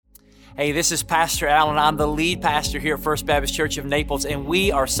Hey, this is Pastor Allen. I'm the lead pastor here at First Baptist Church of Naples, and we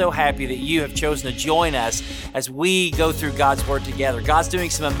are so happy that you have chosen to join us as we go through God's Word together. God's doing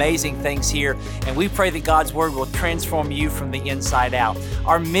some amazing things here, and we pray that God's Word will transform you from the inside out.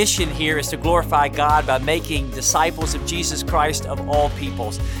 Our mission here is to glorify God by making disciples of Jesus Christ of all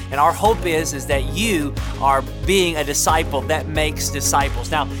peoples. And our hope is that you are being a disciple that makes disciples.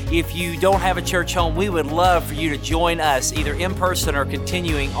 Now, if you don't have a church home, we would love for you to join us either in person or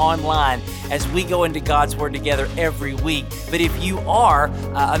continuing online as we go into God's Word together every week. But if you are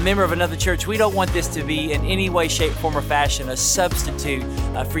a member of another church, we don't want this to be in any way, shape, form, or fashion a substitute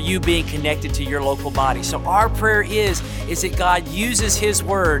for you being connected to your local body. So our prayer is that God uses His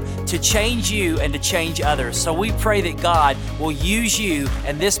Word to change you and to change others. So we pray that God will use you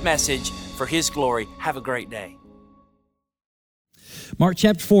and this message for His glory. Have a great day. Mark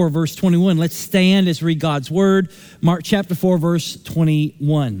chapter 4, verse 21. Let's stand as we read God's Word. Mark chapter 4, verse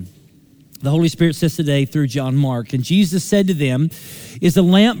 21. The Holy Spirit says today through John Mark, and Jesus said to them, "Is a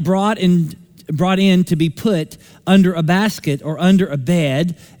lamp brought in to be put under a basket or under a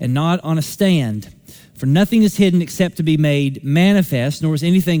bed, and not on a stand? For nothing is hidden except to be made manifest, nor is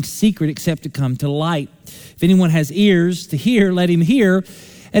anything secret except to come to light. If anyone has ears to hear, let him hear."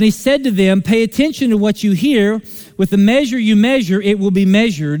 And he said to them, "Pay attention to what you hear. With the measure you measure, it will be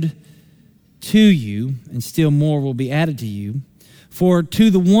measured to you, and still more will be added to you. For to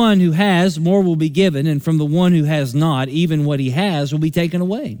the one who has, more will be given, and from the one who has not, even what he has will be taken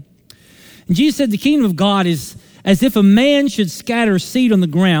away." And Jesus said, "The kingdom of God is as if a man should scatter seed on the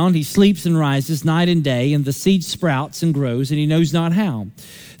ground. He sleeps and rises night and day, and the seed sprouts and grows, and he knows not how.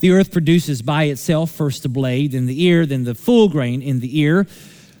 The earth produces by itself first the blade, then the ear, then the full grain in the ear.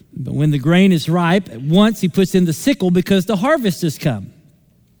 But when the grain is ripe, at once he puts in the sickle, because the harvest has come."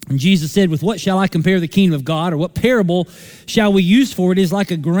 And Jesus said, "With what shall I compare the kingdom of God, or what parable shall we use for it? It is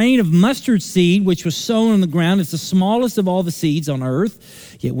like a grain of mustard seed, which was sown on the ground. It's the smallest of all the seeds on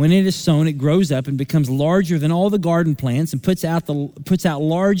earth. Yet when it is sown, it grows up and becomes larger than all the garden plants, and puts out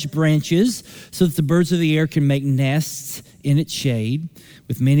large branches, so that the birds of the air can make nests in its shade."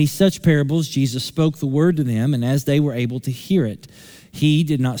 With many such parables, Jesus spoke the word to them, and as they were able to hear it, He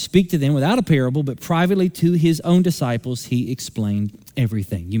did not speak to them without a parable, but privately to His own disciples He explained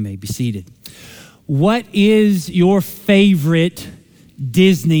everything. You may be seated. What is your favorite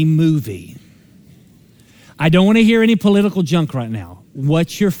Disney movie? I don't want to hear any political junk right now.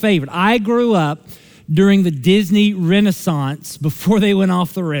 What's your favorite? I grew up during the Disney Renaissance, before they went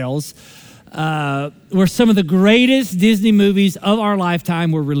off the rails, where some of the greatest Disney movies of our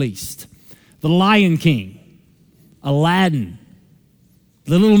lifetime were released. The Lion King, Aladdin,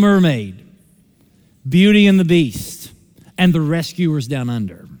 The Little Mermaid, Beauty and the Beast, and The Rescuers Down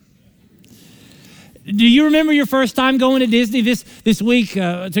Under. Do you remember your first time going to Disney? This week,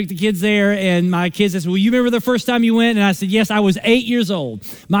 I took the kids there, and my kids said, "Well, you remember the first time you went?" And I said, "Yes, I was 8 years old."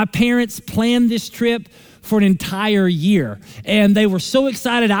 My parents planned this trip for an entire year, and they were so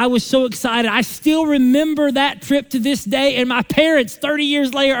excited. I was so excited. I still remember that trip to this day, and my parents, 30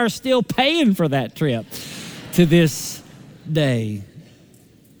 years later, are still paying for that trip to this day.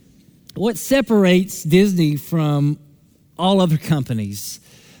 What separates Disney from all other companies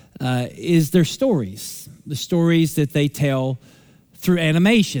is their stories, the stories that they tell through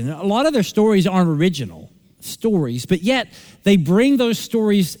animation. A lot of their stories aren't original stories, but yet they bring those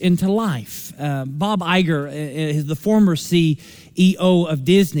stories into life. Bob Iger, the former CEO of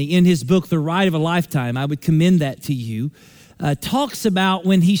Disney, in his book, The Ride of a Lifetime, I would commend that to you, talks about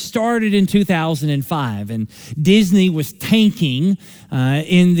when he started in 2005, and Disney was tanking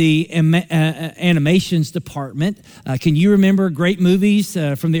in the animations department. Can you remember great movies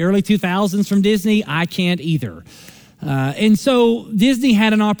from the early 2000s from Disney? I can't either. And so Disney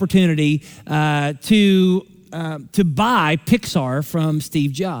had an opportunity to buy Pixar from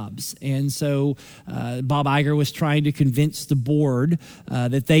Steve Jobs. And so Bob Iger was trying to convince the board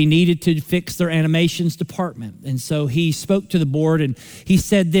that they needed to fix their animations department. And so he spoke to the board, and he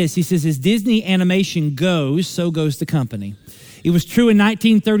said this. He says, "As Disney animation goes, so goes the company. It was true in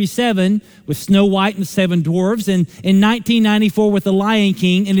 1937 with Snow White and the Seven Dwarfs, and in 1994 with The Lion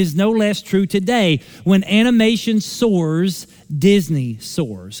King, and is no less true today. When animation soars, Disney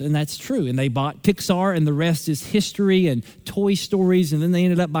soars." And that's true. And they bought Pixar, and the rest is history, and Toy Stories, and then they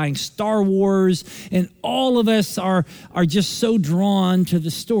ended up buying Star Wars, and all of us are just so drawn to the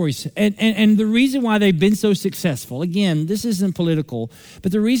stories. And the reason why they've been so successful, again, this isn't political,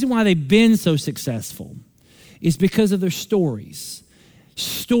 but the reason why they've been so successful is because of their stories.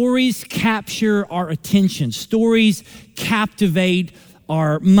 Stories capture our attention. Stories captivate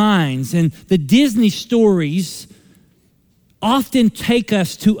our minds. And the Disney stories often take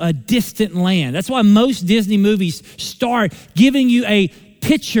us to a distant land. That's why most Disney movies start giving you a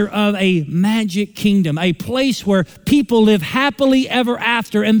picture of a magic kingdom, a place where people live happily ever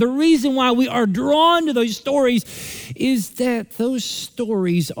after. And the reason why we are drawn to those stories is that those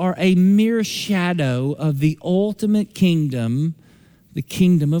stories are a mere shadow of the ultimate kingdom, the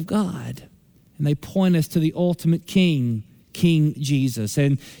kingdom of God. And they point us to the ultimate king, King Jesus.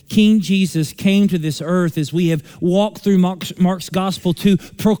 And King Jesus came to this earth, as we have walked through Mark's gospel, to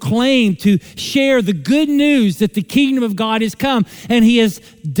proclaim, to share the good news that the kingdom of God has come. And he has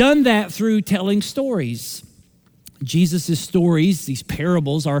done that through telling stories. Jesus' stories, these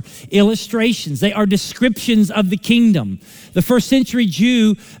parables, are illustrations. They are descriptions of the kingdom. The first century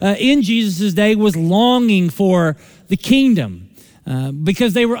Jew in Jesus' day was longing for the kingdom.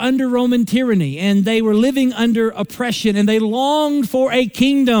 Because they were under Roman tyranny and they were living under oppression, and they longed for a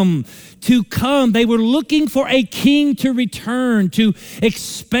kingdom to come. They were looking for a king to return, to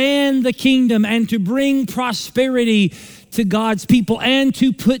expand the kingdom and to bring prosperity to God's people and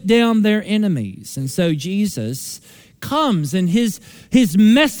to put down their enemies. And so Jesus comes, and his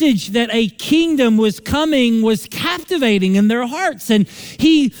message that a kingdom was coming was captivating in their hearts. And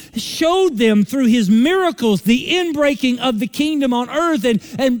he showed them through his miracles the inbreaking of the kingdom on earth.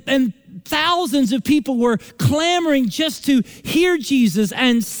 And thousands of people were clamoring just to hear Jesus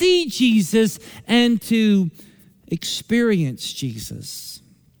and see Jesus and to experience Jesus.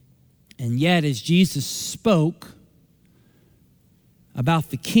 And yet, as Jesus spoke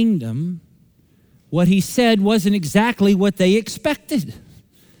about the kingdom, what he said wasn't exactly what they expected.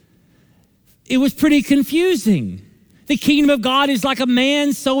 It was pretty confusing. The kingdom of God is like a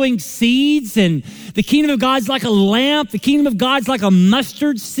man sowing seeds, and the kingdom of God's like a lamp. The kingdom of God's like a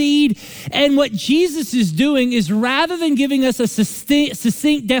mustard seed. And what Jesus is doing is, rather than giving us a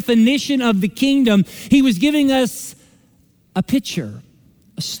succinct definition of the kingdom, he was giving us a picture,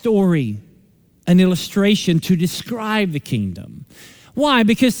 a story, an illustration to describe the kingdom. Why?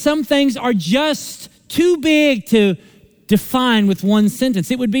 Because some things are just too big to define with one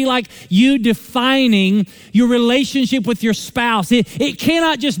sentence. It would be like you defining your relationship with your spouse. It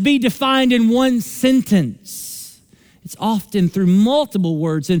cannot just be defined in one sentence. It's often through multiple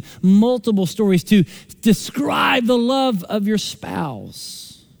words and multiple stories to describe the love of your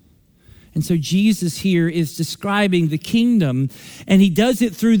spouse. And so Jesus here is describing the kingdom, and he does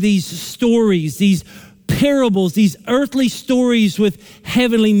it through these stories, these parables, these earthly stories with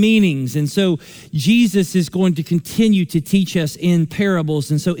heavenly meanings. And so Jesus is going to continue to teach us in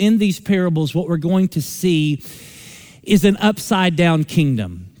parables. And so in these parables, what we're going to see is an upside down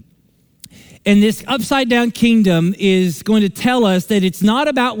kingdom. And this upside down kingdom is going to tell us that it's not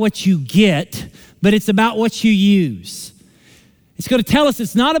about what you get, but it's about what you use. It's going to tell us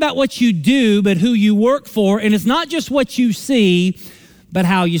it's not about what you do, but who you work for. And it's not just what you see, but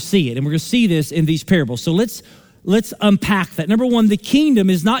how you see it. And we're going to see this in these parables. So let's unpack that. Number one, the kingdom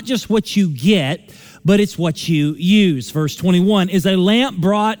is not just what you get, but it's what you use. Verse 21, is a lamp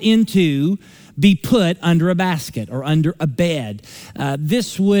brought into be put under a basket or under a bed.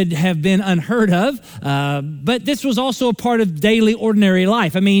 This would have been unheard of, but this was also a part of daily, ordinary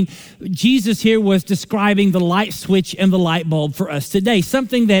life. I mean, Jesus here was describing the light switch and the light bulb for us today,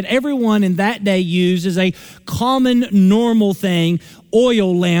 something that everyone in that day used as a common, normal thing.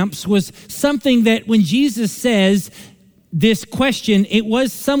 Oil lamps was something that when Jesus says this question, it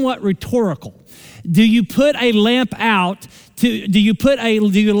was somewhat rhetorical. Do you put a lamp out? Do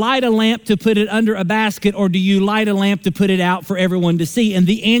you light a lamp to put it under a basket, or do you light a lamp to put it out for everyone to see? And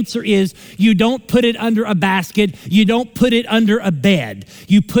the answer is, you don't put it under a basket. You don't put it under a bed.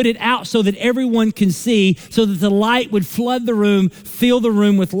 You put it out so that everyone can see, so that the light would flood the room, fill the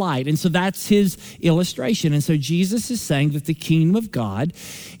room with light. And so that's his illustration. And so Jesus is saying that the kingdom of God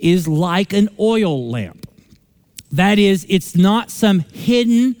is like an oil lamp. That is, it's not some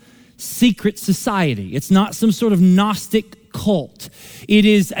hidden secret society. It's not some sort of Gnostic cult. It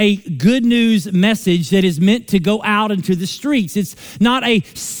is a good news message that is meant to go out into the streets. It's not a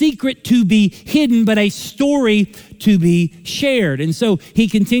secret to be hidden, but a story to be shared. And so he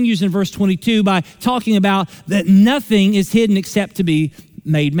continues in verse 22 by talking about that nothing is hidden except to be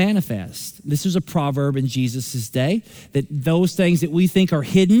made manifest. This is a proverb in Jesus' day, that those things that we think are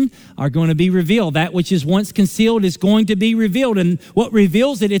hidden are going to be revealed. That which is once concealed is going to be revealed. And what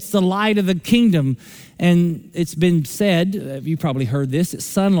reveals it, it's the light of the kingdom. And it's been said, you probably heard this, that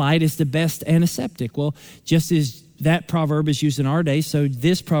sunlight is the best antiseptic. Well, just as that proverb is used in our day, so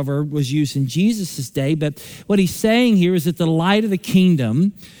this proverb was used in Jesus' day. But what he's saying here is that the light of the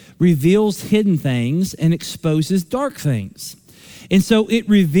kingdom reveals hidden things and exposes dark things. And so it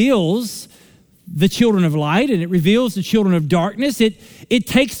reveals the children of light and it reveals the children of darkness. It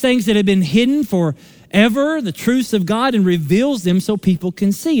takes things that have been hidden forever, the truths of God, and reveals them so people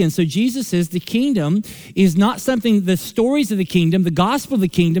can see. And so Jesus says the kingdom is not something, the stories of the kingdom, the gospel of the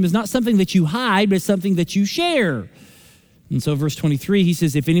kingdom is not something that you hide, but it's something that you share. And so verse 23, he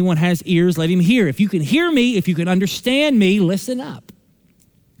says, if anyone has ears, let him hear. If you can hear me, if you can understand me, listen up.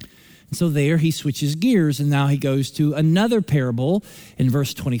 And so there he switches gears, and now he goes to another parable in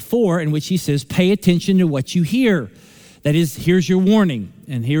verse 24 in which he says, pay attention to what you hear. That is, here's your warning.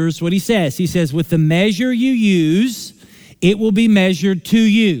 And here's what he says. He says, with the measure you use, it will be measured to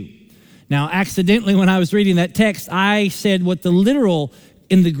you. Now, accidentally, when I was reading that text, I said what the literal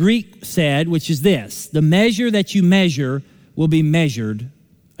in the Greek said, which is this: the measure that you measure will be measured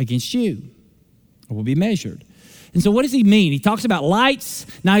against you, or will be measured. And so what does he mean? He talks about lights.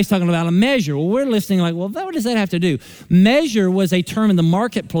 Now he's talking about a measure. Well, we're listening like, well, what does that have to do? Measure was a term in the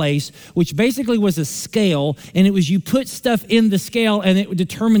marketplace, which basically was a scale, and it was you put stuff in the scale and it would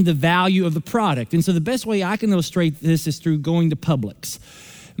determine the value of the product. And so the best way I can illustrate this is through going to Publix.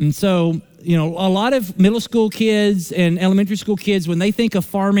 And so, you know, a lot of middle school kids and elementary school kids, when they think of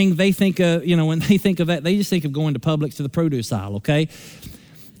farming, they think of, when they think of that, they just think of going to Publix to the produce aisle, okay?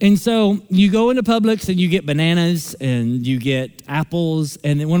 And so you go into Publix and you get bananas and you get apples.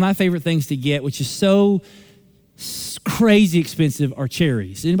 And then one of my favorite things to get, which is so crazy expensive, are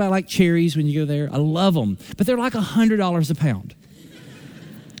cherries. Anybody like cherries when you go there? I love them. But they're like $100 a pound.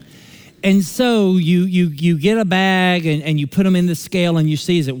 And so you get a bag and you put them in the scale and you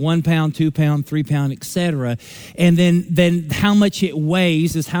see, is it 1 pound, 2 pound, 3 pound, et cetera. And then how much it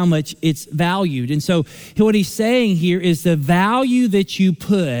weighs is how much it's valued. And so what he's saying here is the value that you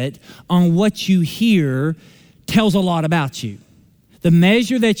put on what you hear tells a lot about you. The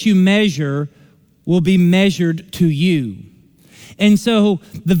measure that you measure will be measured to you. And so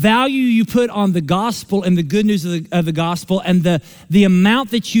the value you put on the gospel and the good news of the gospel and the amount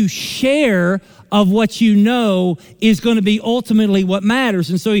that you share of what you know is going to be ultimately what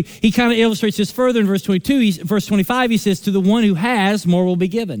matters. And so he kind of illustrates this further in verse 22. Verse 25, he says, to the one who has, more will be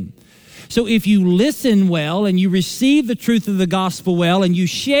given. So if you listen well and you receive the truth of the gospel well and you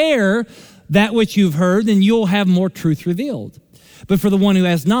share that which you've heard, then you'll have more truth revealed. But for the one who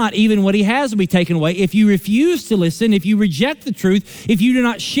has not, even what he has will be taken away. If you refuse to listen, if you reject the truth, if you do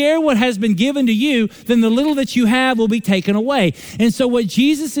not share what has been given to you, then the little that you have will be taken away. And so what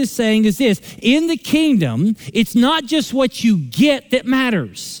Jesus is saying is this: in the kingdom, it's not just what you get that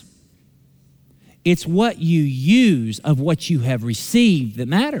matters. It's what you use of what you have received that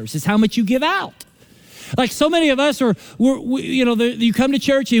matters. It's how much you give out. Like so many of us you come to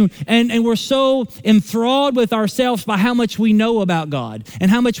church and we're so enthralled with ourselves by how much we know about God and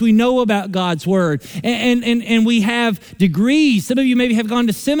how much we know about God's word. And we have degrees. Some of you maybe have gone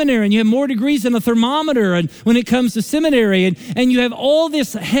to seminary and you have more degrees than a thermometer and when it comes to seminary. And you have all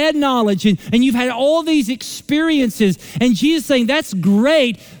this head knowledge and you've had all these experiences. And Jesus is saying, that's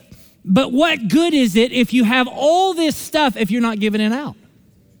great, but what good is it if you have all this stuff if you're not giving it out?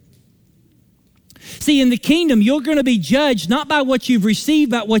 See, in the kingdom, you're going to be judged not by what you've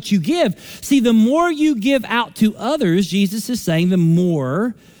received, but what you give. See, the more you give out to others, Jesus is saying, the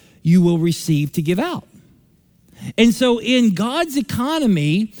more you will receive to give out. And so in God's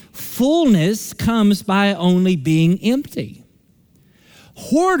economy, fullness comes by only being empty.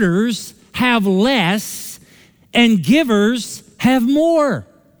 Hoarders have less and givers have more.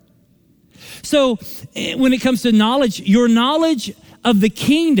 So when it comes to knowledge, your knowledge of the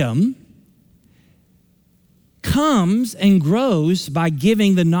kingdom comes and grows by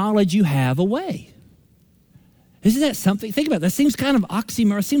giving the knowledge you have away. Isn't that something? Think about it. That seems kind of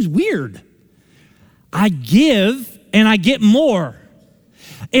oxymoron. It seems weird. I give and I get more.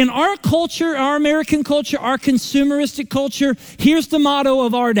 In our culture, our American culture, our consumeristic culture, here's the motto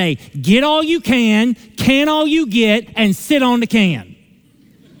of our day: get all you can all you get, and sit on the can.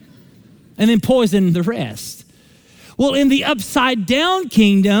 And then poison the rest. Well, in the upside down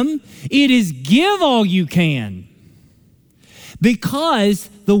kingdom, it is give all you can. Because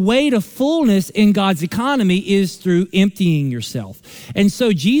the way to fullness in God's economy is through emptying yourself. And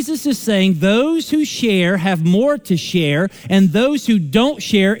so Jesus is saying those who share have more to share, and those who don't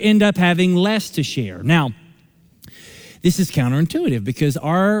share end up having less to share. Now, this is counterintuitive because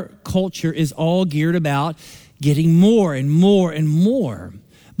our culture is all geared about getting more and more and more.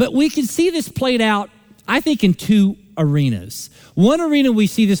 But we can see this played out, I think, in two arenas. One arena we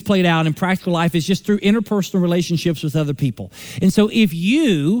see this played out in practical life is just through interpersonal relationships with other people. And so if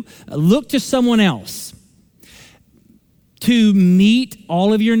you look to someone else to meet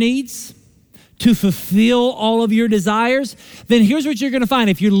all of your needs, to fulfill all of your desires, then here's what you're going to find.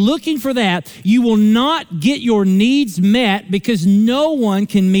 If you're looking for that, you will not get your needs met because no one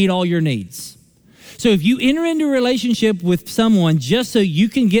can meet all your needs. So if you enter into a relationship with someone just so you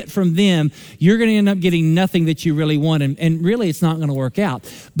can get from them, you're going to end up getting nothing that you really want, and really it's not going to work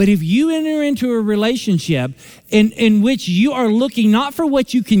out. But if you enter into a relationship in which you are looking not for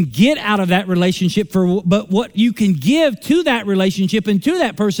what you can get out of that relationship, but what you can give to that relationship and to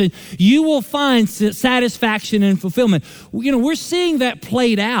that person, you will find satisfaction and fulfillment. You know, we're seeing that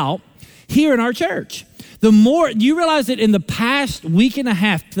played out here in our church. The more, you realize that in the past week and a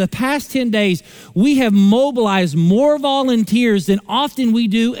half, the past 10 days, we have mobilized more volunteers than often we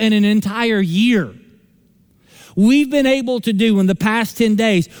do in an entire year. We've been able to do in the past 10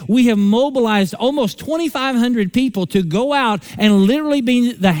 days, we have mobilized almost 2,500 people to go out and literally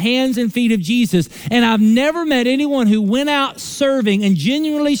be the hands and feet of Jesus. And I've never met anyone who went out serving and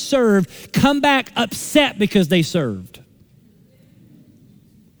genuinely served, come back upset because they served.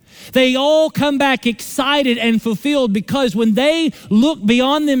 They all come back excited and fulfilled because when they look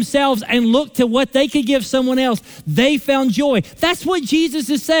beyond themselves and look to what they could give someone else, they found joy. That's what Jesus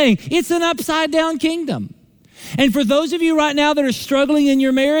is saying. It's an upside down kingdom. And for those of you right now that are struggling in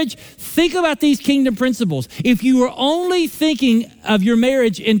your marriage, think about these kingdom principles. If you are only thinking of your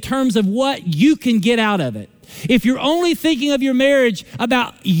marriage in terms of what you can get out of it, if you're only thinking of your marriage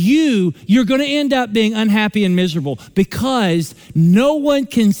about you, you're going to end up being unhappy and miserable because no one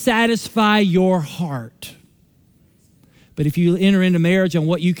can satisfy your heart. But if you enter into marriage on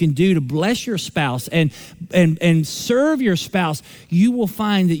what you can do to bless your spouse and serve your spouse, you will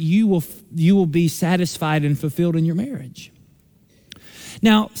find that you will be satisfied and fulfilled in your marriage.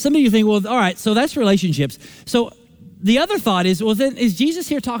 Now, some of you think, well, all right, so that's relationships. So the other thought is, well, then is Jesus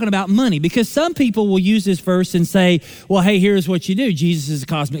here talking about money? Because some people will use this verse and say, well, hey, here's what you do. Jesus is a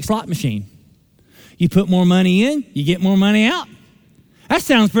cosmic slot machine. You put more money in, you get more money out. That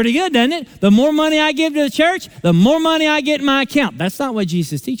sounds pretty good, doesn't it? The more money I give to the church, the more money I get in my account. That's not what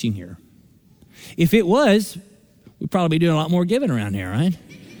Jesus is teaching here. If it was, we'd probably be doing a lot more giving around here, right?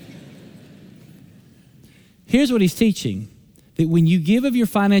 Here's what he's teaching, that when you give of your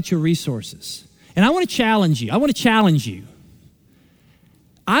financial resources, and I want to challenge you.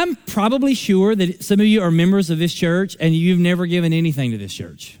 I'm probably sure that some of you are members of this church and you've never given anything to this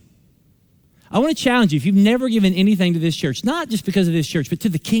church. I want to challenge you, if you've never given anything to this church, not just because of this church, but to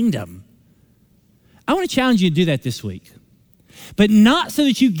the kingdom, I want to challenge you to do that this week. But not so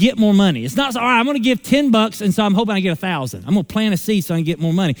that you get more money. It's not, all right, I'm going to give $10 and so I'm hoping I get 1,000. I'm going to plant a seed so I can get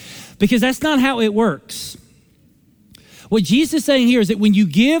more money. Because that's not how it works. What Jesus is saying here is that when you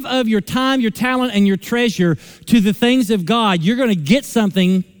give of your time, your talent, and your treasure to the things of God, you're going to get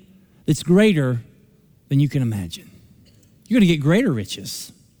something that's greater than you can imagine. You're going to get greater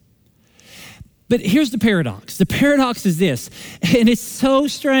riches. But here's the paradox. The paradox is this, and it's so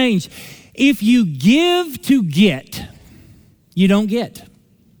strange. If you give to get, you don't get.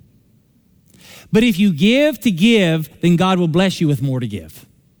 But if you give to give, then God will bless you with more to give.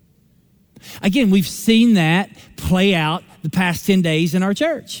 Again, we've seen that play out the past 10 days in our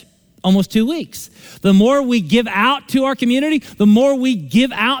church, almost 2 weeks. The more we give out to our community, the more we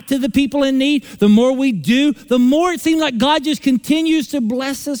give out to the people in need, the more we do, the more it seems like God just continues to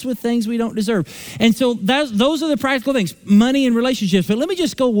bless us with things we don't deserve. And so those are the practical things, money and relationships. But let me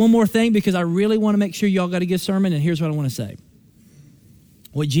just go one more thing because I really want to make sure y'all got a good sermon, and here's what I want to say.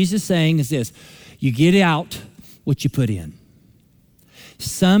 What Jesus is saying is this: you get out what you put in.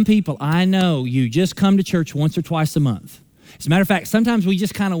 Some people, I know, you just come to church once or twice a month. As a matter of fact, sometimes we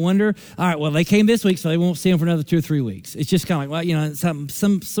just kind of wonder, all right, well, they came this week, so they won't see them for another 2 or 3 weeks. It's just kind of like, well, you know,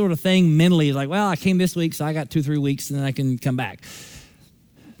 some sort of thing mentally, like, well, I came this week, so I got 2 or 3 weeks, and then I can come back.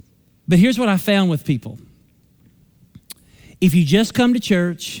 But here's what I found with people. If you just come to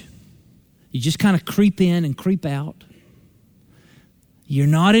church, you just kind of creep in and creep out. You're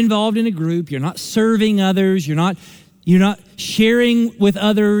not involved in a group. You're not serving others. You're not sharing with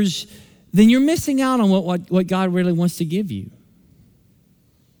others, then you're missing out on what God really wants to give you.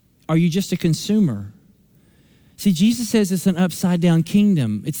 Are you just a consumer? See, Jesus says it's an upside down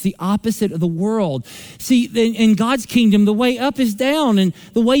kingdom. It's the opposite of the world. See, in God's kingdom, the way up is down, and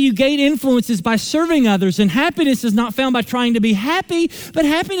the way you gain influence is by serving others, and happiness is not found by trying to be happy, but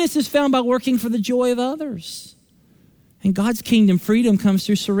happiness is found by working for the joy of others. In God's kingdom, freedom comes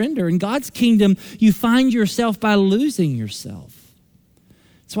through surrender. In God's kingdom, you find yourself by losing yourself.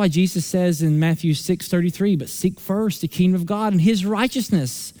 That's why Jesus says in Matthew 6:33, but seek first the kingdom of God and his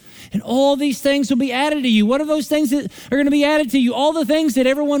righteousness, and all these things will be added to you. What are those things that are going to be added to you? All the things that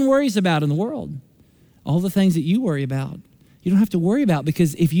everyone worries about in the world. All the things that you worry about. You don't have to worry about it,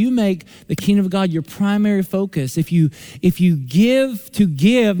 because if you make the kingdom of God your primary focus, if you give to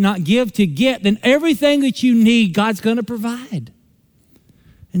give, not give to get, then everything that you need, God's going to provide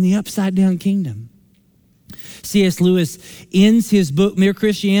in the upside down kingdom. C.S. Lewis ends his book, Mere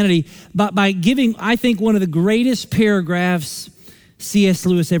Christianity, by giving, I think, one of the greatest paragraphs C.S.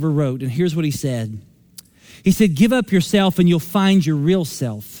 Lewis ever wrote. And here's what he said. He said, give up yourself and you'll find your real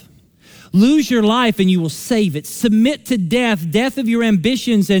self. Lose your life and you will save it. Submit to death of your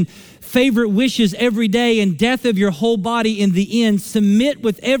ambitions and favorite wishes every day, and death of your whole body in the end. Submit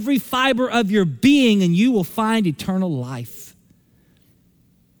with every fiber of your being and you will find eternal life.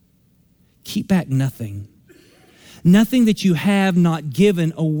 Keep back nothing. Nothing that you have not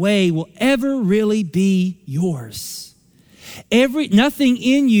given away will ever really be yours. Nothing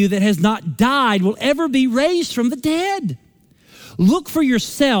in you that has not died will ever be raised from the dead. Look for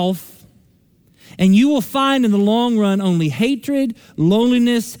yourself, and you will find in the long run only hatred,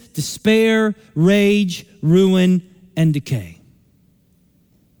 loneliness, despair, rage, ruin, and decay.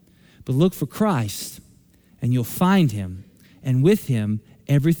 But look for Christ, and you'll find him, and with him,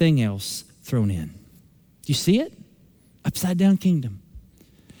 everything else thrown in. Do you see it? Upside down kingdom.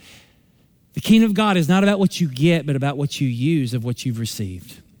 The kingdom of God is not about what you get, but about what you use of what you've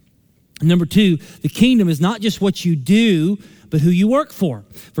received. Number two, the kingdom is not just what you do, but who you work for.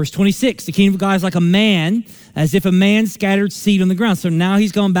 Verse 26, the kingdom of God is like a man, as if a man scattered seed on the ground. So now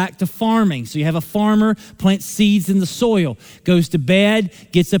he's going back to farming. So you have a farmer, plants seeds in the soil, goes to bed,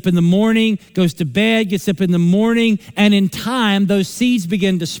 gets up in the morning, goes to bed, gets up in the morning, and in time, those seeds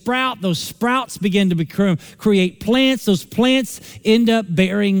begin to sprout. Those sprouts begin to create plants. Those plants end up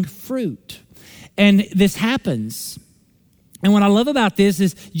bearing fruit. And this happens. And what I love about this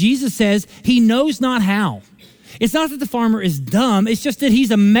is Jesus says he knows not how. It's not that the farmer is dumb. It's just that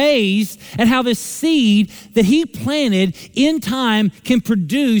he's amazed at how this seed that he planted in time can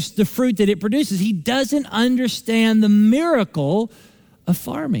produce the fruit that it produces. He doesn't understand the miracle of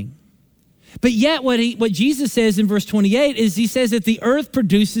farming. But yet what Jesus says in verse 28 is he says that the earth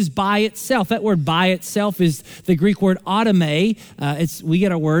produces by itself. That word by itself is the Greek word autome. We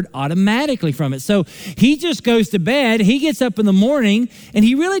get our word automatically from it. So he just goes to bed, he gets up in the morning, and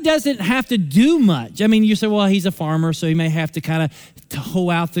he really doesn't have to do much. I mean, you say, well, he's a farmer, so he may have to kind of hoe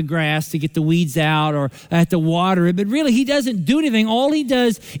out the grass to get the weeds out or have to water it. But really, he doesn't do anything. All he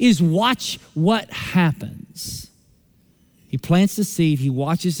does is watch what happens. He plants the seed, he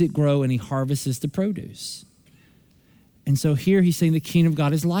watches it grow, and he harvests the produce. And so here he's saying the kingdom of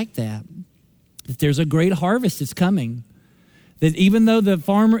God is like that there's a great harvest that's coming. That even though the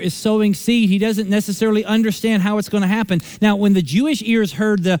farmer is sowing seed, he doesn't necessarily understand how it's going to happen. Now, when the Jewish ears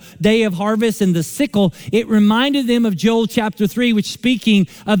heard the day of harvest and the sickle, it reminded them of Joel chapter 3, which speaking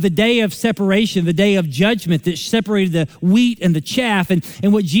of the day of separation, the day of judgment that separated the wheat and the chaff.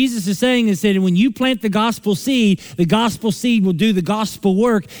 And what Jesus is saying is that when you plant the gospel seed will do the gospel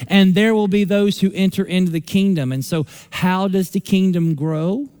work, and there will be those who enter into the kingdom. And so how does the kingdom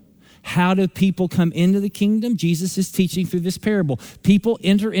grow? How do people come into the kingdom? Jesus is teaching through this parable. People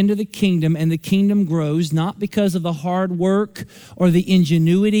enter into the kingdom, and the kingdom grows not because of the hard work or the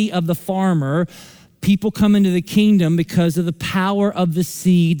ingenuity of the farmer. People come into the kingdom because of the power of the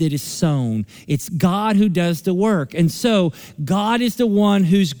seed that is sown. It's God who does the work. And so God is the one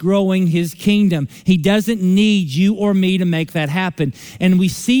who's growing his kingdom. He doesn't need you or me to make that happen. And we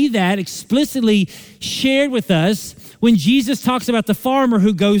see that explicitly shared with us when Jesus talks about the farmer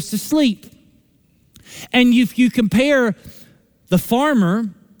who goes to sleep. And if you compare the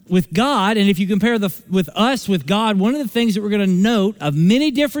farmer with God, and if you compare with us with God, one of the things that we're going to note of many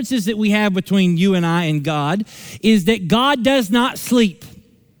differences that we have between you and I and God is that God does not sleep.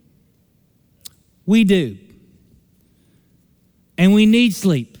 We do. And we need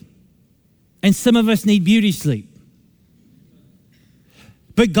sleep. And some of us need beauty sleep.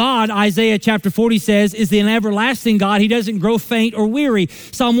 But God, Isaiah chapter 40 says, is an everlasting God. He doesn't grow faint or weary.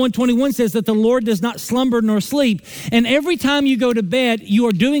 Psalm 121 says that the Lord does not slumber nor sleep. And every time you go to bed, you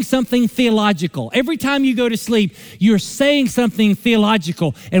are doing something theological. Every time you go to sleep, you're saying something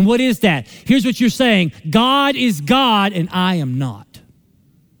theological. And what is that? Here's what you're saying. God is God and I am not.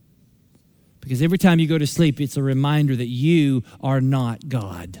 Because every time you go to sleep, it's a reminder that you are not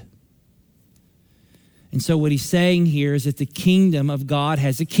God. And so what he's saying here is that the kingdom of God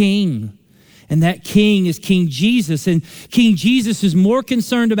has a king. And that king is King Jesus. And King Jesus is more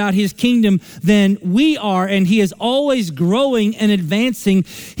concerned about his kingdom than we are. And he is always growing and advancing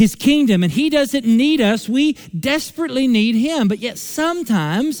his kingdom. And he doesn't need us. We desperately need him. But yet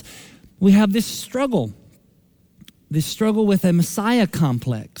sometimes we have this struggle with a Messiah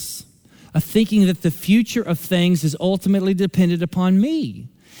complex. of thinking that the future of things is ultimately dependent upon me.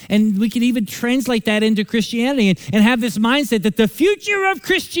 And we can even translate that into Christianity and have this mindset that the future of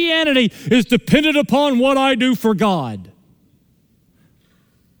Christianity is dependent upon what I do for God.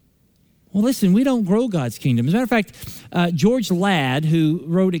 Well, listen, we don't grow God's kingdom. As a matter of fact, George Ladd, who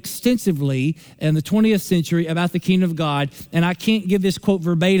wrote extensively in the 20th century about the kingdom of God, and I can't give this quote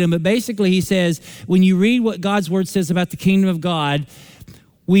verbatim, but basically he says, when you read what God's word says about the kingdom of God,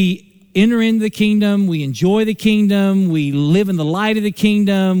 we enter into the kingdom, we enjoy the kingdom, we live in the light of the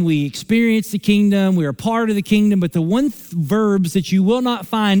kingdom, we experience the kingdom, we are part of the kingdom, but the one verbs that you will not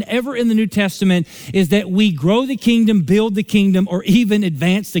find ever in the New Testament is that we grow the kingdom, build the kingdom, or even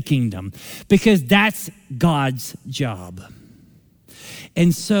advance the kingdom, because that's God's job.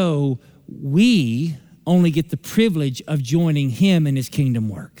 And so we only get the privilege of joining him in his kingdom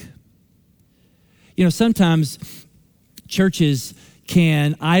work. You know, sometimes churches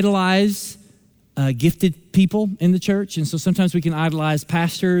can idolize gifted people in the church. And so sometimes we can idolize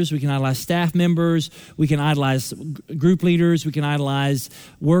pastors, we can idolize staff members, we can idolize group leaders, we can idolize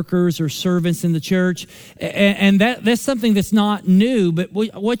workers or servants in the church. And that's something that's not new, but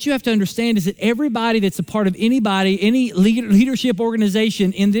what you have to understand is that everybody that's a part of any leadership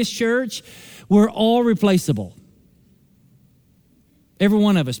organization in this church, we're all replaceable. Every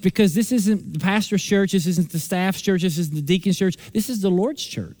one of us, because this isn't the pastor's church, this isn't the staff's church, this isn't the deacon's church, this is the Lord's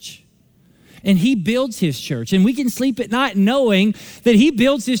church. And he builds his church. And we can sleep at night knowing that he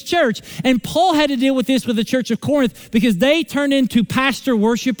builds his church. And Paul had to deal with this with the church of Corinth because they turned into pastor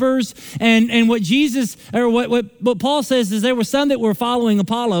worshipers. And what Paul says is there were some that were following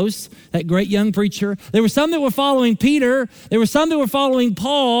Apollos, that great young preacher. There were some that were following Peter. There were some that were following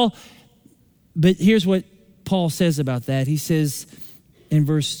Paul. But here's what Paul says about that. He says, in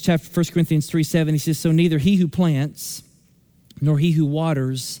 1 Corinthians 3:7, he says, so neither he who plants nor he who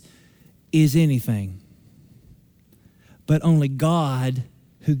waters is anything, but only God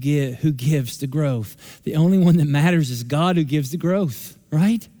who gives the growth. The only one that matters is God who gives the growth,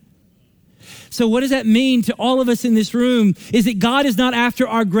 right? So what does that mean to all of us in this room is that God is not after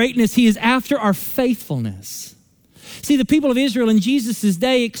our greatness, he is after our faithfulness. See, the people of Israel in Jesus'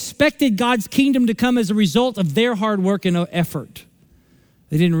 day expected God's kingdom to come as a result of their hard work and effort.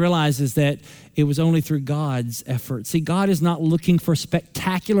 They didn't realize is that it was only through God's effort. See, God is not looking for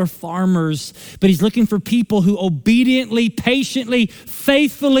spectacular farmers, but he's looking for people who obediently, patiently,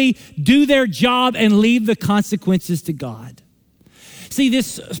 faithfully do their job and leave the consequences to God. See,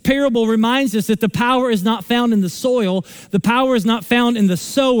 this parable reminds us that the power is not found in the soil. The power is not found in the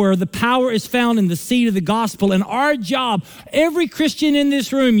sower. The power is found in the seed of the gospel. And our job, every Christian in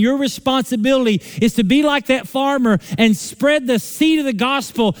this room, your responsibility is to be like that farmer and spread the seed of the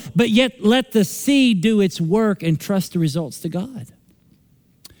gospel, but yet let the seed do its work and trust the results to God.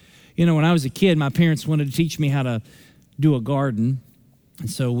 You know, when I was a kid, my parents wanted to teach me how to do a garden. And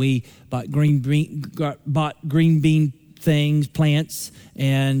so we bought green bean things, plants,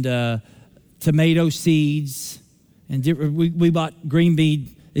 and tomato seeds, and we bought green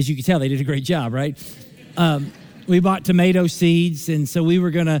bean. As you can tell, they did a great job, right? We bought tomato seeds, and so we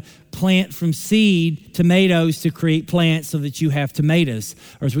were going to plant from seed tomatoes to create plants so that you have tomatoes,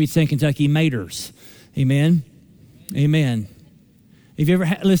 or as we'd say in Kentucky, maters. Amen? Amen. If you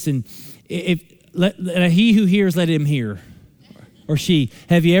ever listen, he who hears, let him hear, or she.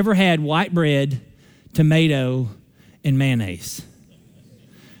 Have you ever had white bread, tomato, and mayonnaise?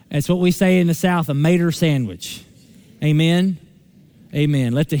 That's what we say in the South, a mater sandwich. Amen?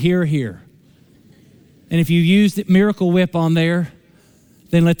 Amen. Let the hearer hear. And if you use the Miracle Whip on there,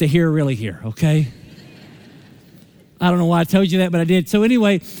 then let the hearer really hear, okay? I don't know why I told you that, but I did. So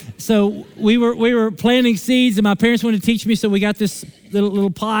anyway, so we were planting seeds, and my parents wanted to teach me, so we got this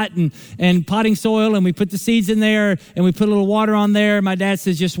little pot and potting soil, and we put the seeds in there, and we put a little water on there. My dad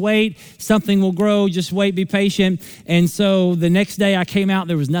says, just wait, something will grow, just wait, be patient. And so the next day I came out,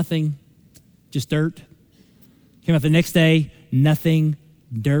 there was nothing, just dirt. Came out the next day, nothing,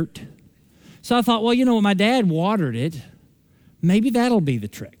 dirt. So I thought, well, you know what, my dad watered it. Maybe that'll be the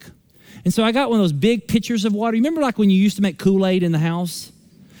trick. And so I got one of those big pitchers of water. You remember like when you used to make Kool-Aid in the house?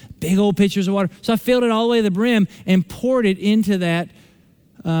 Big old pitchers of water. So I filled it all the way to the brim and poured it into that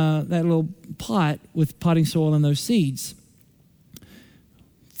little pot with potting soil and those seeds.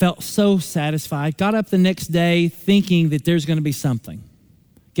 Felt so satisfied. Got up the next day thinking that there's going to be something.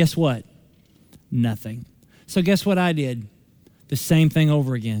 Guess what? Nothing. So guess what I did? The same thing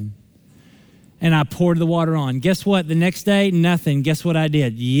over again. And I poured the water on. Guess what? The next day, nothing. Guess what I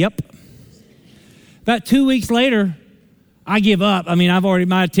did? Yep. About 2 weeks later, I give up. I mean,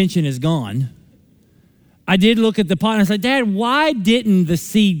 my attention is gone. I did look at the pot and I said, Dad, why didn't the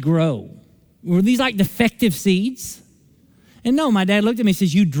seed grow? Were these like defective seeds? And no, my dad looked at me and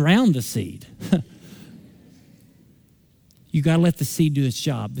says, you drowned the seed. You got to let the seed do its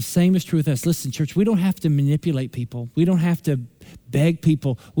job. The same is true with us. Listen, church, we don't have to manipulate people. We don't have to beg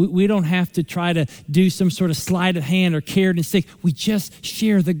people. We don't have to try to do some sort of sleight of hand or carrot and stick. We just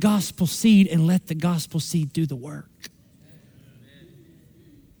share the gospel seed and let the gospel seed do the work.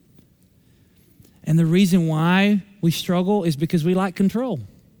 And the reason why we struggle is because we like control.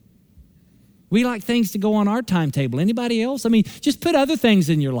 We like things to go on our timetable. Anybody else? I mean, just put other things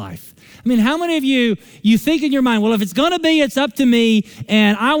in your life. I mean, how many of you think in your mind, well, if it's going to be, it's up to me,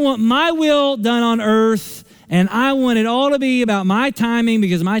 and I want my will done on earth, and I want it all to be about my timing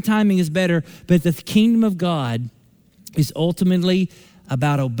because my timing is better. But the kingdom of God is ultimately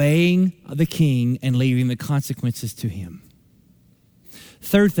about obeying the king and leaving the consequences to him.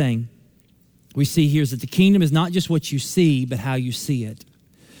 Third thing we see here is that the kingdom is not just what you see, but how you see it.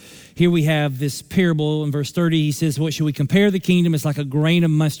 Here we have this parable in verse 30. He says, what should we compare the kingdom? It's like a grain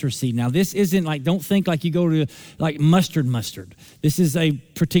of mustard seed. Now, this isn't like, don't think like you go to like mustard. This is a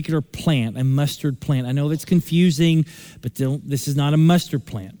particular plant, a mustard plant. I know that's confusing, but this is not a mustard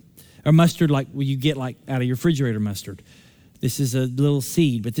plant. Or mustard like you get like out of your refrigerator mustard. This is a little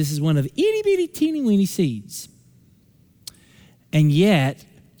seed, but this is one of the itty bitty teeny weeny seeds. And yet,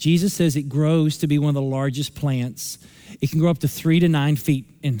 Jesus says it grows to be one of the largest plants. It can grow up to 3 to 9 feet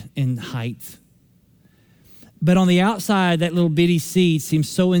in height. But on the outside, that little bitty seed seems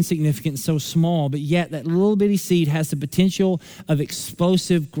so insignificant and so small, but yet that little bitty seed has the potential of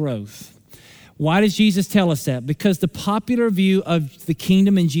explosive growth. Why does Jesus tell us that? Because the popular view of the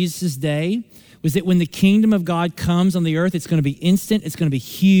kingdom in Jesus' day was that when the kingdom of God comes on the earth, it's going to be instant, it's going to be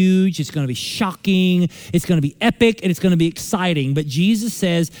huge, it's going to be shocking, it's going to be epic, and it's going to be exciting. But Jesus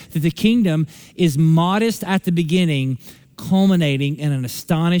says that the kingdom is modest at the beginning, culminating in an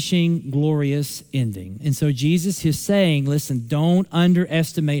astonishing, glorious ending. And so Jesus is saying, listen, don't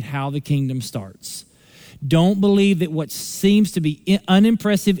underestimate how the kingdom starts. Don't believe that what seems to be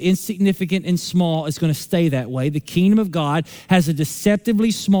unimpressive, insignificant, and small is going to stay that way. The kingdom of God has a deceptively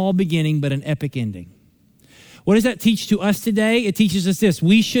small beginning, but an epic ending. What does that teach to us today? It teaches us this: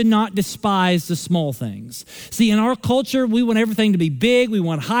 we should not despise the small things. See, in our culture, we want everything to be big. We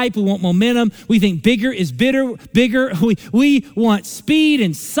want hype. We want momentum. We think bigger is bigger. We want speed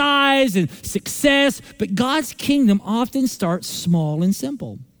and size and success. But God's kingdom often starts small and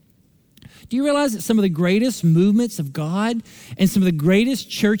simple. Do you realize that some of the greatest movements of God and some of the greatest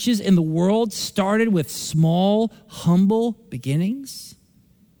churches in the world started with small, humble beginnings?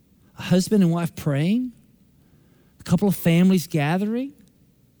 A husband and wife praying, a couple of families gathering.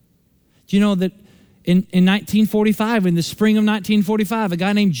 Do you know that in 1945, in the spring of 1945, a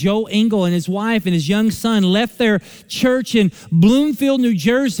guy named Joe Engle and his wife and his young son left their church in Bloomfield, New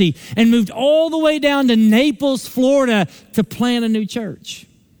Jersey, and moved all the way down to Naples, Florida to plant a new church.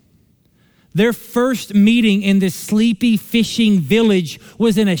 Their first meeting in this sleepy fishing village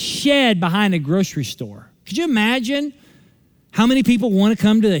was in a shed behind a grocery store. Could you imagine how many people want to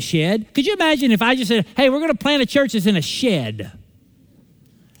come to the shed? Could you imagine if I just said, hey, we're going to plant a church that's in a shed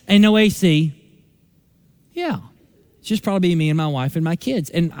and no AC? Yeah, it's just probably me and my wife and my kids.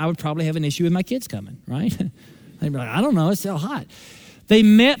 And I would probably have an issue with my kids coming, right? They'd be like, I don't know, it's so hot. They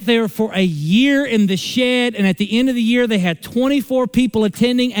met there for a year in the shed, and at the end of the year, they had 24 people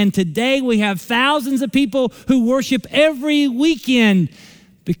attending, and today we have thousands of people who worship every weekend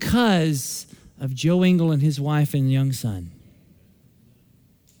because of Joe Engle and his wife and young son.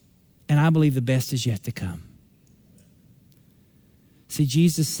 And I believe the best is yet to come. See,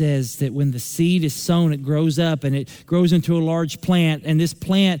 Jesus says that when the seed is sown, it grows up and it grows into a large plant. And this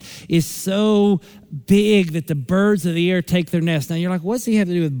plant is so big that the birds of the air take their nest. Now you're like, what's he have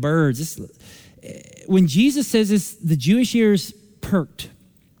to do with birds? When Jesus says this, the Jewish ears perked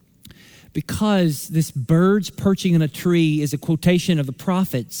because this birds perching in a tree is a quotation of the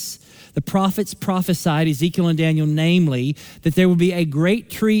prophets. The prophets prophesied, Ezekiel and Daniel, namely, that there would be a great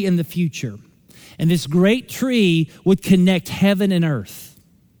tree in the future. And this great tree would connect heaven and earth.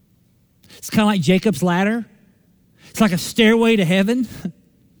 It's kind of like Jacob's ladder. It's like a stairway to heaven.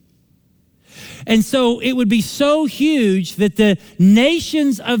 And so it would be so huge that the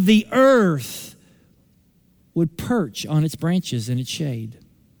nations of the earth would perch on its branches and its shade.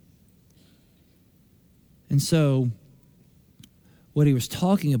 And so what he was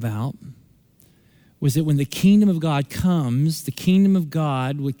talking about was that when the kingdom of God comes, the kingdom of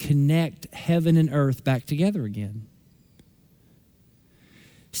God would connect heaven and earth back together again.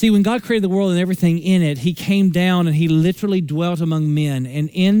 See, when God created the world and everything in it, he came down and he literally dwelt among men. And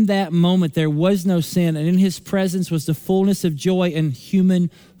in that moment, there was no sin. And in his presence was the fullness of joy and human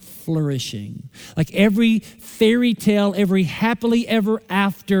flourishing. Like every fairy tale, every happily ever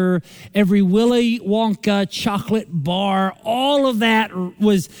after, every Willy Wonka chocolate bar, all of that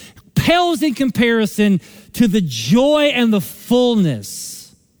pales in comparison to the joy and the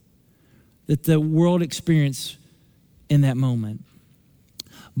fullness that the world experienced in that moment.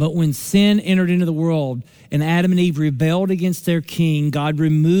 But when sin entered into the world and Adam and Eve rebelled against their king, God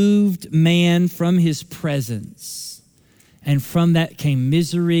removed man from his presence. And from that came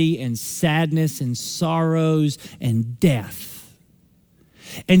misery and sadness and sorrows and death.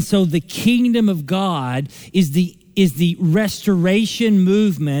 And so the kingdom of God is the restoration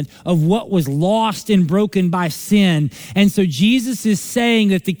movement of what was lost and broken by sin. And so Jesus is saying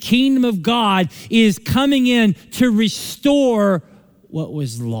that the kingdom of God is coming in to restore what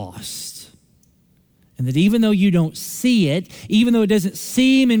was lost. And that even though you don't see it, even though it doesn't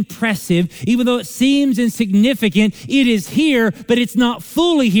seem impressive, even though it seems insignificant, it is here, but it's not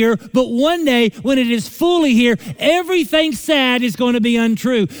fully here. But one day when it is fully here, everything sad is going to be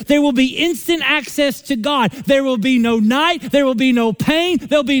untrue. There will be instant access to God. There will be no night. There will be no pain.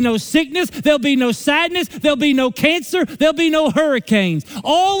 There'll be no sickness. There'll be no sadness. There'll be no cancer. There'll be no hurricanes.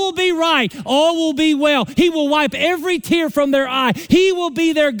 All will be right. All will be well. He will wipe every tear from their eye. He will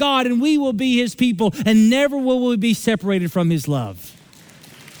be their God and we will be his people. And never will we be separated from his love.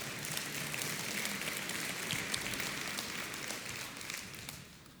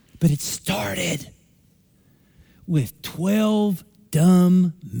 But it started with 12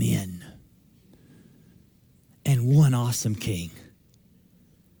 dumb men and one awesome king.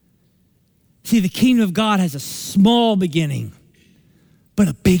 See, the kingdom of God has a small beginning, but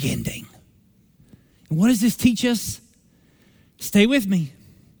a big ending. And what does this teach us? Stay with me.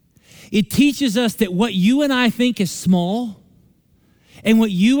 It teaches us that what you and I think is small and what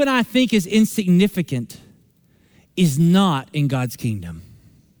you and I think is insignificant is not in God's kingdom.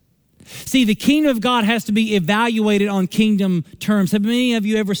 See, the kingdom of God has to be evaluated on kingdom terms. Have many of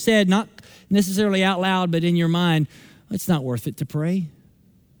you ever said, not necessarily out loud, but in your mind, it's not worth it to pray?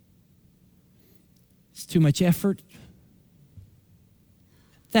 It's too much effort.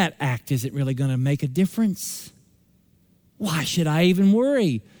 That act isn't really going to make a difference. Why should I even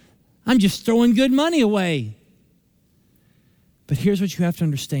worry? I'm just throwing good money away. But here's what you have to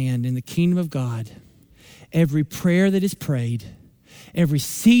understand. In the kingdom of God, every prayer that is prayed, every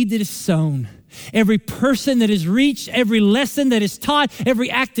seed that is sown, every person that is reached, every lesson that is taught,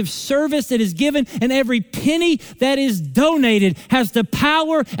 every act of service that is given, and every penny that is donated has the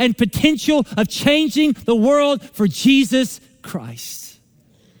power and potential of changing the world for Jesus Christ.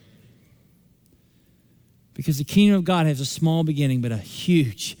 Because the kingdom of God has a small beginning, but a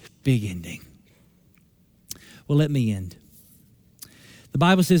huge, big ending. Well, let me end. The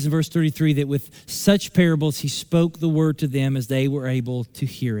Bible says in verse 33 that with such parables, he spoke the word to them as they were able to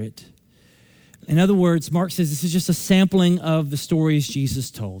hear it. In other words, Mark says this is just a sampling of the stories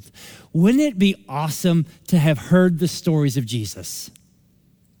Jesus told. Wouldn't it be awesome to have heard the stories of Jesus?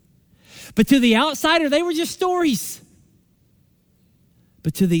 But to the outsider, they were just stories.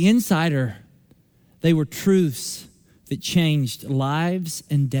 But to the insider, they were truths that changed lives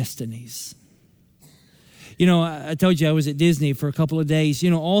and destinies. You know, I told you I was at Disney for a couple of days. You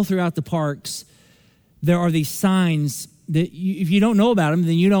know, all throughout the parks, there are these signs that if you don't know about them,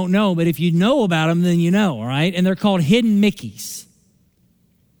 then you don't know. But if you know about them, then you know, all right? And they're called hidden Mickeys.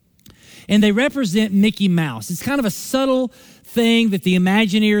 And they represent Mickey Mouse. It's kind of a subtle thing that the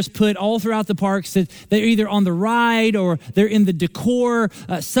Imagineers put all throughout the parks, that they're either on the ride or they're in the decor.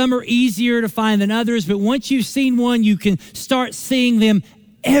 Some are easier to find than others, but once you've seen one, you can start seeing them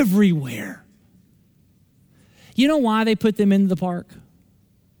everywhere. You know why they put them in the park?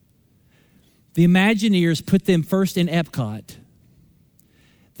 The Imagineers put them first in Epcot.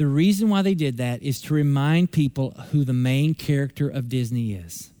 The reason why they did that is to remind people who the main character of Disney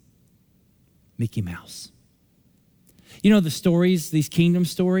is. Mickey Mouse. You know the stories, these kingdom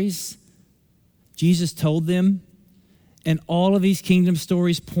stories? Jesus told them, and all of these kingdom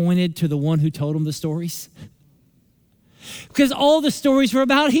stories pointed to the one who told them the stories. Because all the stories were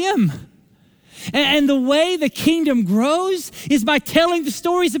about him. And the way the kingdom grows is by telling the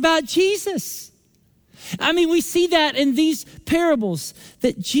stories about Jesus. I mean, we see that in these parables,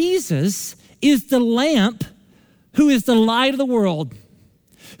 that Jesus is the lamp who is the light of the world,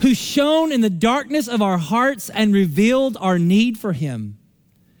 who shone in the darkness of our hearts and revealed our need for him.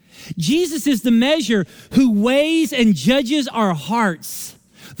 Jesus is the measure who weighs and judges our hearts.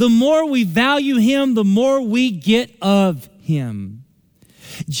 The more we value him, the more we get of him.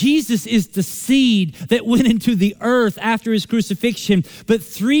 Jesus is the seed that went into the earth after his crucifixion, but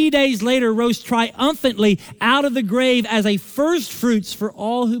 3 days later rose triumphantly out of the grave as a first fruits for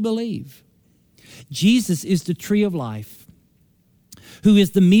all who believe. Jesus is the tree of life, who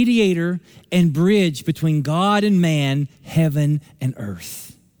is the mediator and bridge between God and man, heaven and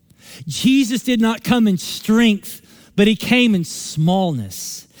earth. Jesus did not come in strength, but he came in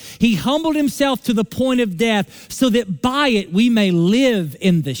smallness. He humbled himself to the point of death so that by it we may live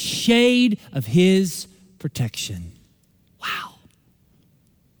in the shade of his protection. Wow.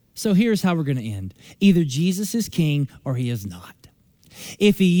 So here's how we're going to end. Either Jesus is king or he is not.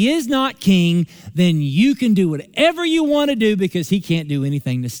 If he is not king, then you can do whatever you want to do because he can't do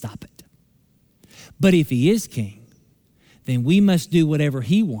anything to stop it. But if he is king, then we must do whatever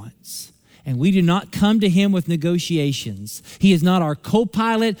he wants. And we do not come to him with negotiations. He is not our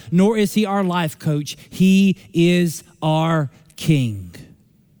co-pilot, nor is he our life coach. He is our king.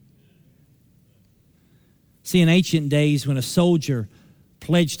 See, in ancient days, when a soldier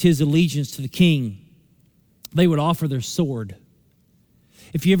pledged his allegiance to the king, they would offer their sword.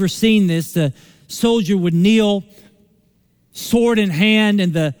 If you ever seen this, the soldier would kneel, sword in hand,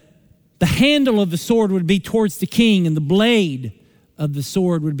 and the handle of the sword would be towards the king, and the blade of the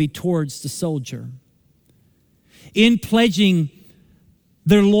sword would be towards the soldier. In pledging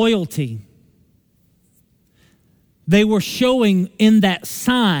their loyalty, they were showing in that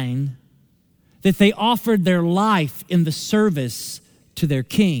sign that they offered their life in the service to their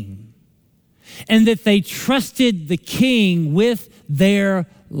king, and that they trusted the king with their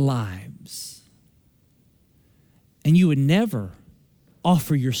lives. And you would never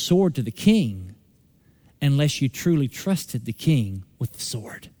offer your sword to the king unless you truly trusted the king with the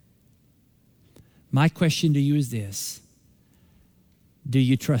sword. My question to you is this: do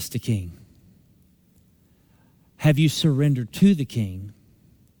you trust the king? Have you surrendered to the king?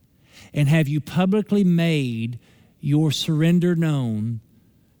 And have you publicly made your surrender known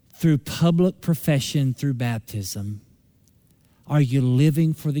through public profession, through baptism? Are you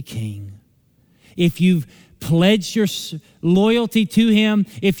living for the king? If you've pledged your loyalty to him,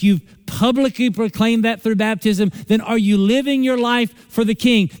 if you've publicly proclaimed that through baptism, then are you living your life for the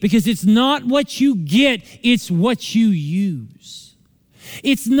king? Because it's not what you get, it's what you use.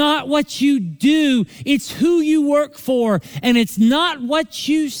 It's not what you do, it's who you work for. And it's not what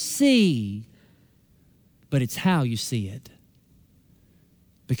you see, but it's how you see it.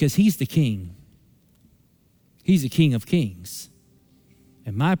 Because he's the king. He's the King of Kings.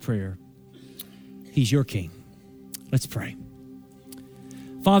 And my prayer, he's your king. Let's pray.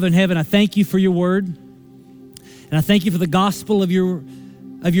 Father in heaven, I thank you for your word. And I thank you for the gospel of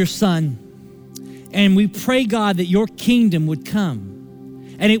your son. And we pray, God, that your kingdom would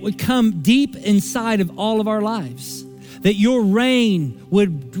come. And it would come deep inside of all of our lives. That your reign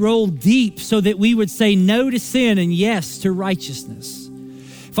would roll deep so that we would say no to sin and yes to righteousness.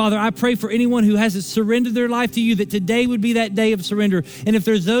 Father, I pray for anyone who hasn't surrendered their life to you, that today would be that day of surrender. And if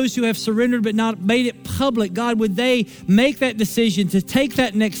there's those who have surrendered but not made it public, God, would they make that decision to take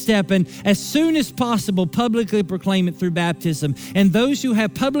that next step and as soon as possible publicly proclaim it through baptism. And those who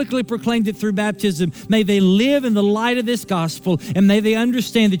have publicly proclaimed it through baptism, may they live in the light of this gospel, and may they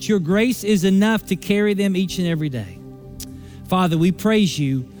understand that your grace is enough to carry them each and every day. Father, we praise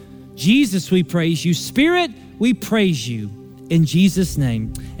you. Jesus, we praise you. Spirit, we praise you. In Jesus'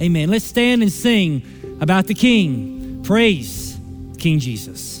 name, amen. Let's stand and sing about the King. Praise King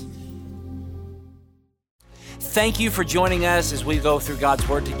Jesus. Thank you for joining us as we go through God's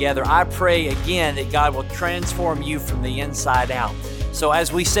Word together. I pray again that God will transform you from the inside out. So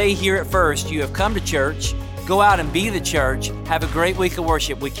as we say here at First, you have come to church. Go out and be the church. Have a great week of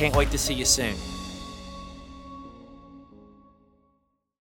worship. We can't wait to see you soon.